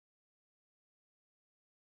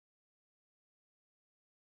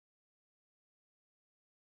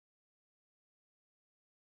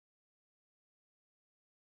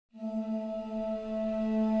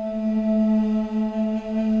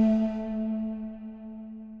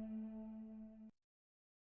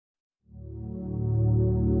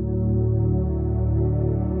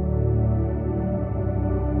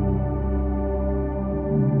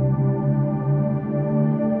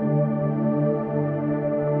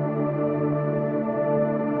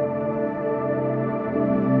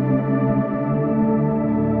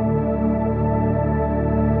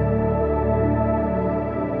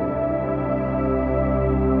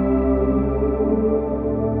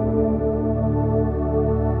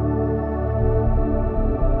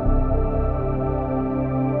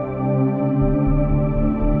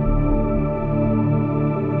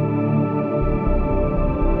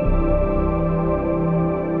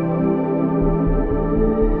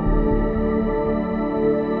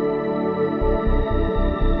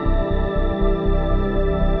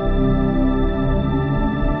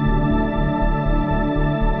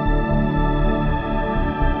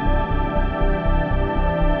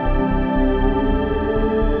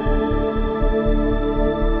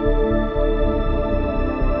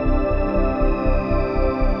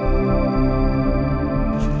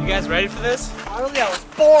Ready for this? Finally, I was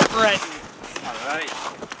born ready. Alright.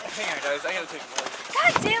 Hang on, guys. I gotta take a break.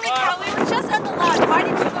 God damn it, Carl. We were just at the lodge. Why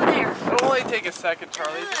didn't you go there? It'll only take a second,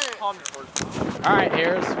 Charlie. Just calm your horse. Alright,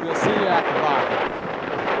 Harris. We'll see you at the lodge.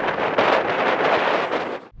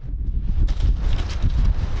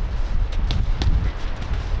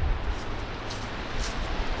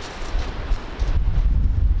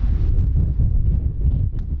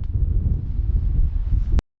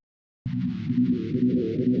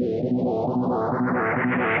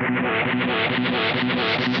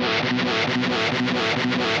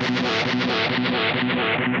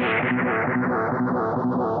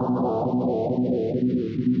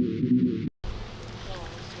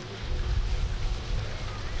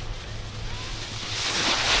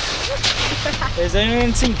 Has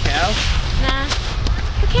anyone seen Cal? Nah.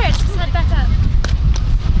 Who cares? Just head back up.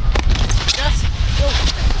 Yes. Go.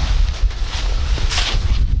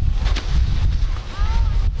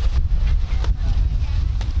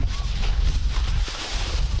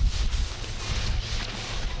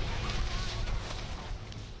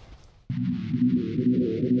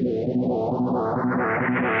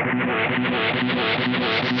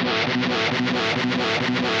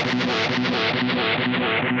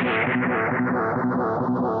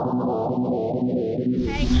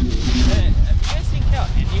 Hey. Hey, have you guys seen Cal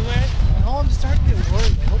anywhere? No, I'm starting to get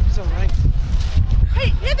worried. I hope he's alright.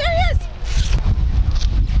 Hey, yeah, there he is.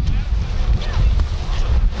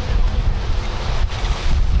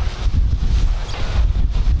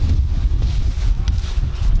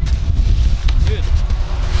 Dude.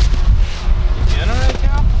 You doing alright,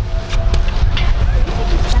 Cal?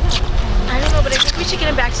 I don't know, but I think we should get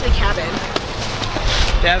him back to the cabin.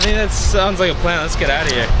 Yeah, I think that sounds like a plan. Let's get out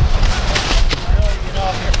of here.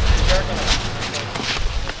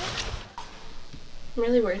 I'm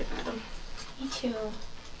really worried about him. Me too.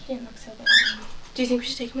 He didn't look so good. Do you think we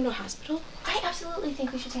should take him to a hospital? I absolutely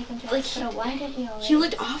think we should take him to the Like, hospital. Why didn't you already? He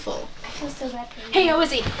looked awful. I feel so bad for you. Hey, how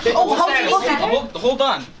is he? Hold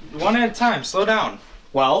on. One at a time. Slow down.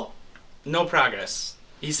 Well, no progress.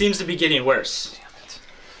 He seems to be getting worse. Damn it.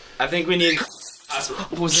 I think we need...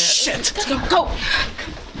 What was that? Shit! Go, go!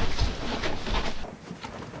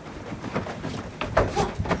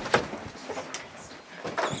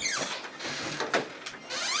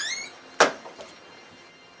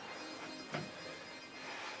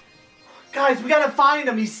 Guys, we gotta find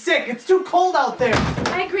him. He's sick. It's too cold out there.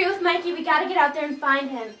 I agree with Mikey. We gotta get out there and find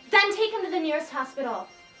him. Then take him to the nearest hospital.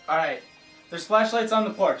 Alright. There's flashlights on the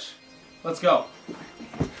porch. Let's go.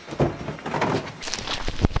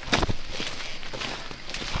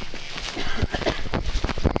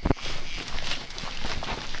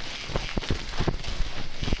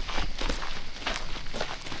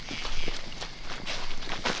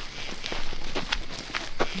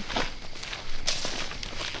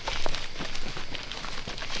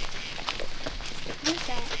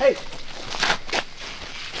 Hey. Is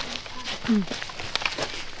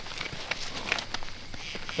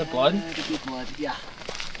that blood? Could be blood, yeah.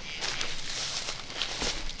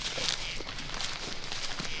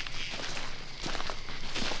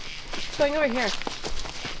 What's going over here?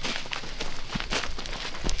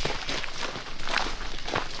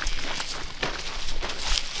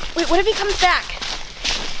 Wait, what if he comes back?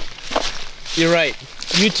 You're right.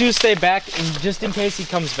 You two stay back, and just in case he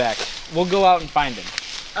comes back, we'll go out and find him.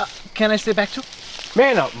 Can I stay back too?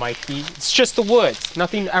 Man up, Mikey. It's just the woods.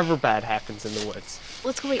 Nothing ever bad happens in the woods.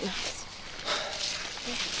 Let's go wait now.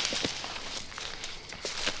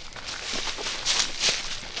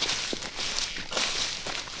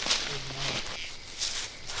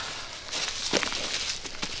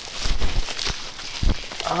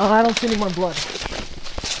 I don't see any more blood.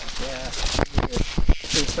 Yeah.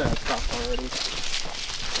 It's tough already.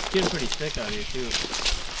 It's getting pretty thick out here too.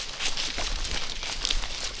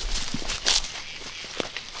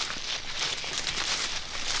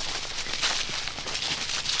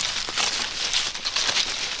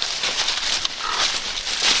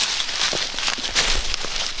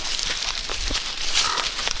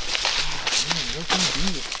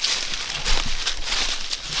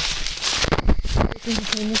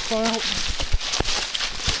 Far out.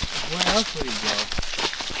 Where else would he go?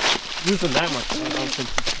 Using that much, I don't think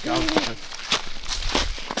he could go far.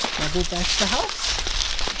 I'll go back to the house.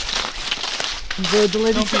 Enjoy the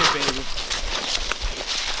lady. Don't be a baby.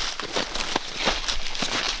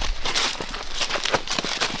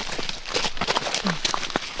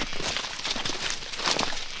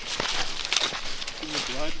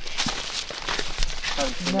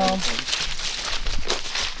 No.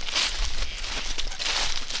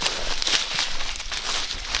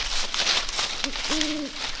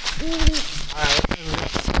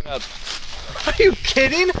 Are you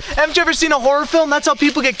kidding? Haven't you ever seen a horror film? That's how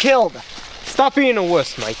people get killed. Stop being a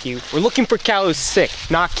wuss, Mikey. We're looking for Cal who's sick,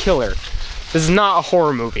 not killer. This is not a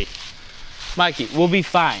horror movie. Mikey, we'll be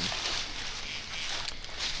fine.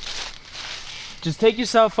 Just take your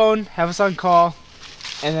cell phone, have us on call,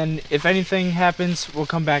 and then if anything happens, we'll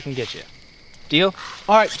come back and get you. Deal?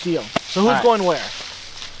 All right, deal. So who's going where?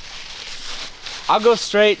 I'll go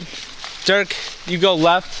straight. Dirk, you go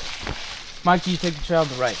left. Mikey, you take the trail on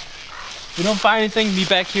the right. If we don't find anything, be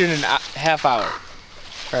back here in a half hour.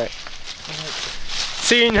 All right.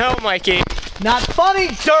 See you in hell, Mikey. Not funny,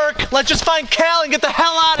 Dirk. Let's just find Cal and get the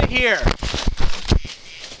hell out of here.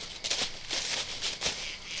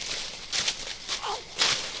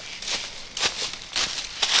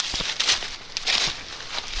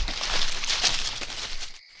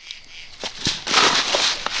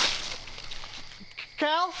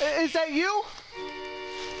 Cal, is that you?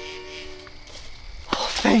 Oh,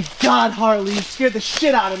 thank God, Harley. You scared the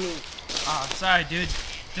shit out of me. Oh, sorry, dude.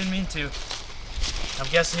 Didn't mean to. I'm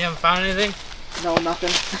guessing you haven't found anything? No, nothing.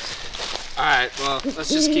 Alright, well, let's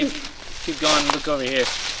just keep going and look over here.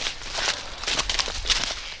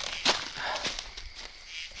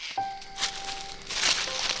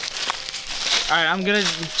 Alright, I'm gonna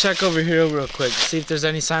check over here real quick, see if there's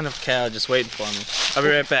any sign of Cal just waiting for me. I'll be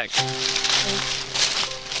right back.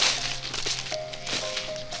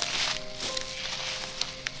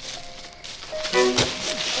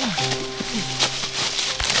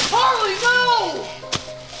 Harley, no!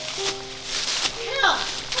 Cal!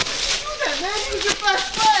 Do that, man. He was your best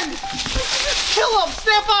friend. Kill him.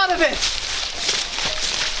 Snap out of it.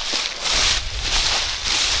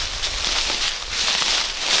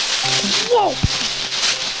 Whoa!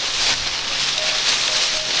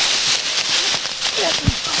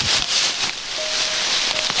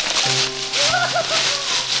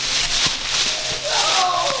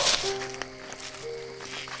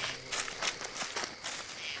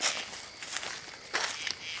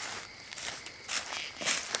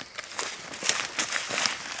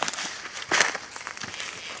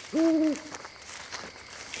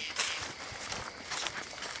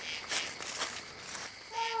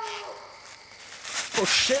 Oh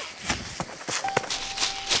shit.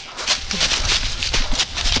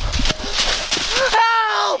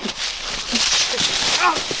 Help!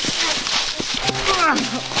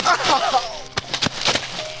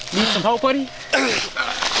 Need some help, buddy?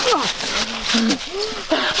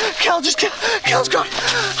 Cal's gone.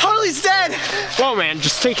 Harley's dead. Whoa, man,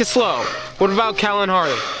 just take it slow. What about Cal and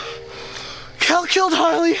Harley? Cal killed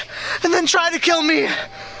Harley and then tried to kill me.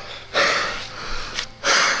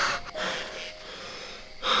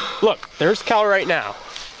 Look, there's Cal right now.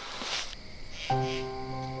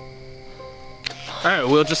 Alright,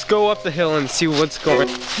 we'll just go up the hill and see what's going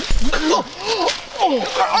on. No!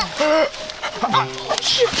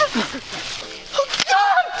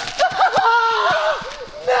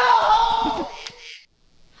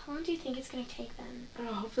 How long do you think it's gonna take them? I don't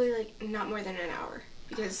know, hopefully like not more than an hour.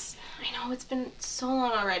 Because I know it's been so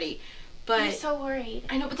long already. But I'm so worried.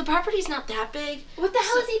 I know, but the property's not that big. What the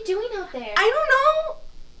hell is he doing out there? I don't know.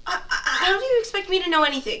 How do you expect me to know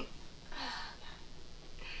anything?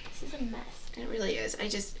 This is a mess. It really is.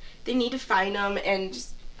 They need to find them and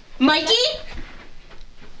just... Mikey?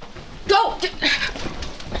 Go!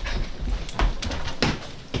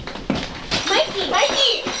 Mikey!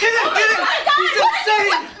 Mikey! Get him! Get him! He's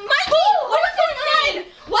insane! Mikey! What is going on?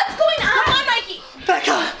 What's going on? Come on, Mikey!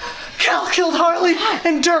 Becca! Cal killed Harley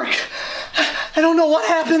and Dirk. I don't know what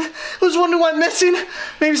happened. I was wondering why I'm missing.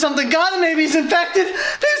 Maybe something got him, maybe he's infected.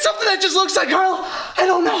 Maybe something that just looks like Harley. I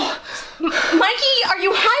don't know. Mikey, are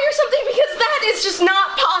you high or something? Because that is just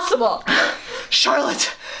not possible.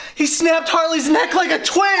 Charlotte, he snapped Harley's neck like a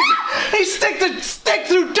twig. He stick the stick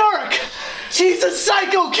through Dirk. He's a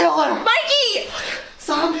psycho killer. Mikey!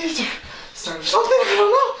 Zombies or something, I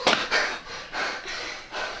don't know.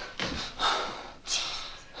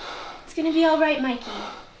 It's gonna be all right, Mikey.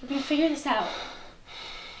 We're gonna figure this out.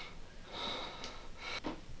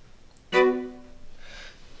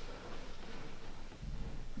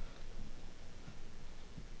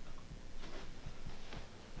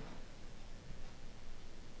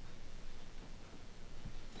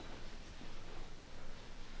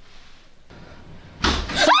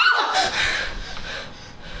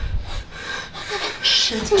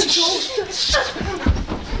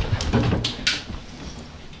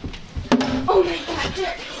 Oh my God,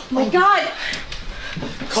 Dirk. Oh my God.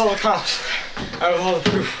 Call the cops. I have all the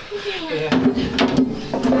proof. Yeah.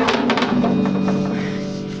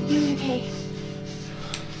 You okay?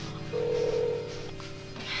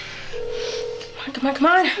 Come on, come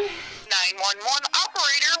on. 911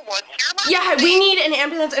 operator, what's your emergency? Yeah, we need an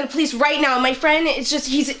ambulance and a police right now. My friend is just,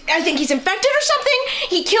 I think he's infected or something.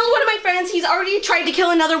 He killed one of my friends. He's already tried to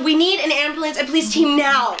kill another. We need an ambulance and police team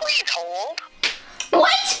now. Please hold.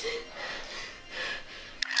 What?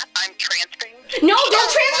 I'm transferring. No,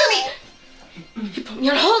 don't transfer me. You put me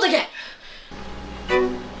on hold again.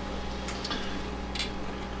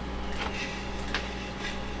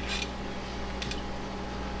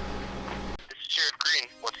 This is Sheriff Green.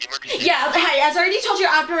 What's the emergency? Yeah, hi, as I already told your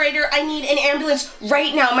operator, I need an ambulance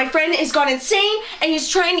right now. My friend has gone insane and he's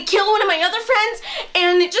trying to kill one of my other friends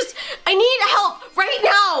and I need help right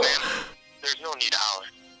now. There's no need to holler.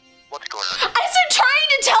 What's going on? I said trying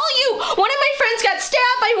to tell you. One of my friends got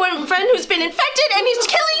stabbed by one friend who's been infected and he's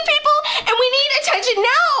killing people and we need attention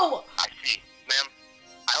now. I see. Ma'am,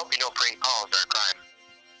 I hope you know prank calls are a crime.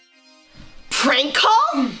 Prank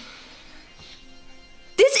call?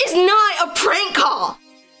 This is not a prank call.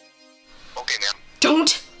 Okay, ma'am.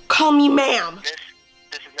 Don't call me ma'am.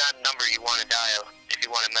 This is not a number you want to dial if you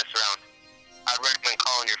want to mess around. I'd recommend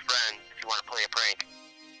calling your friend if you want to play a prank.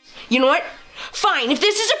 You know what? Fine, if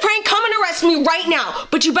this is a prank, come and arrest me right now.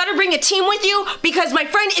 But you better bring a team with you because my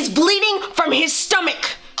friend is bleeding from his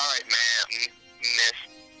stomach. Alright, ma'am, miss.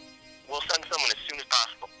 We'll send someone as soon as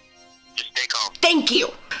possible. Just stay calm. Thank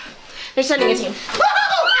you. They're sending a team. Go,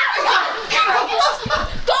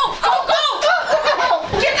 go, go!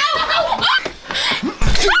 Get out!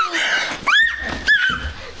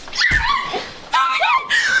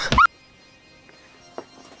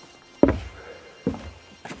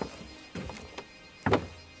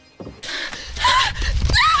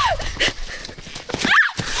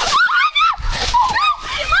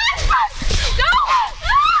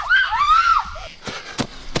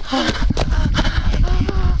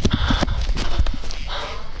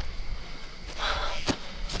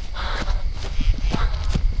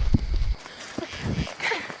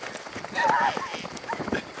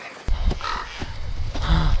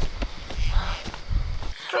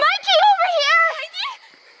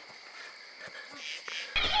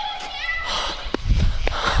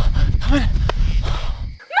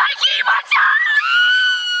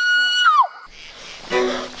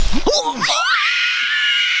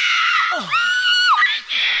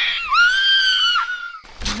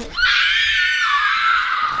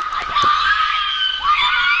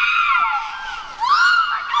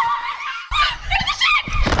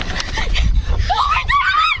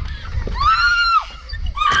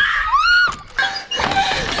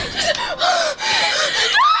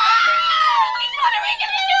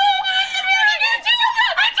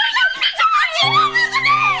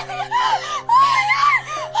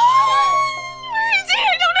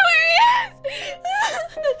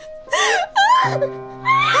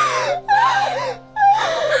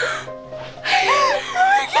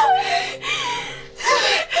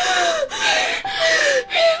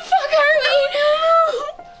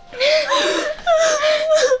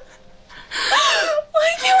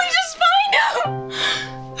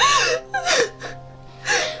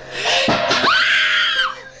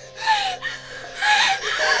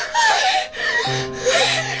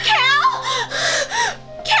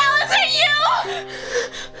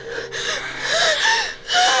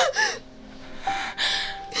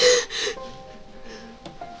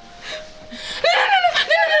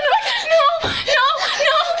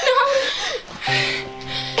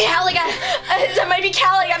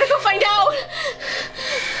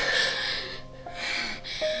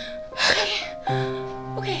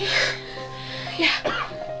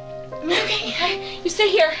 You stay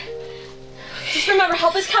here. Just remember,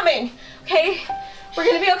 help is coming, okay? We're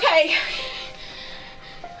gonna be okay.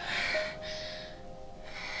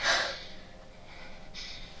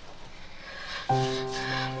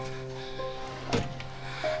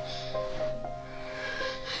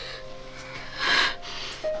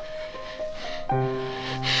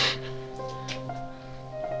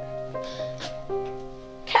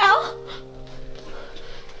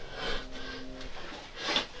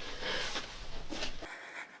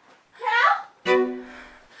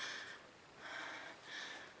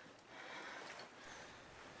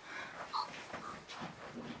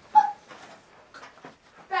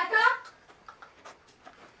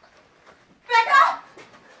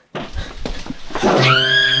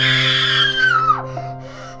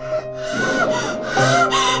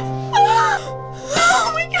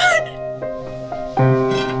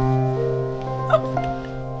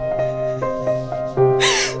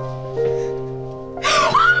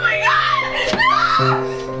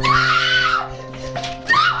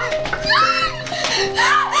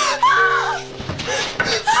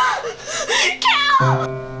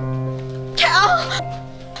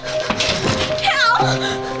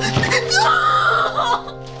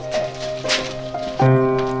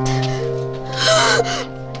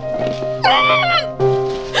 problem.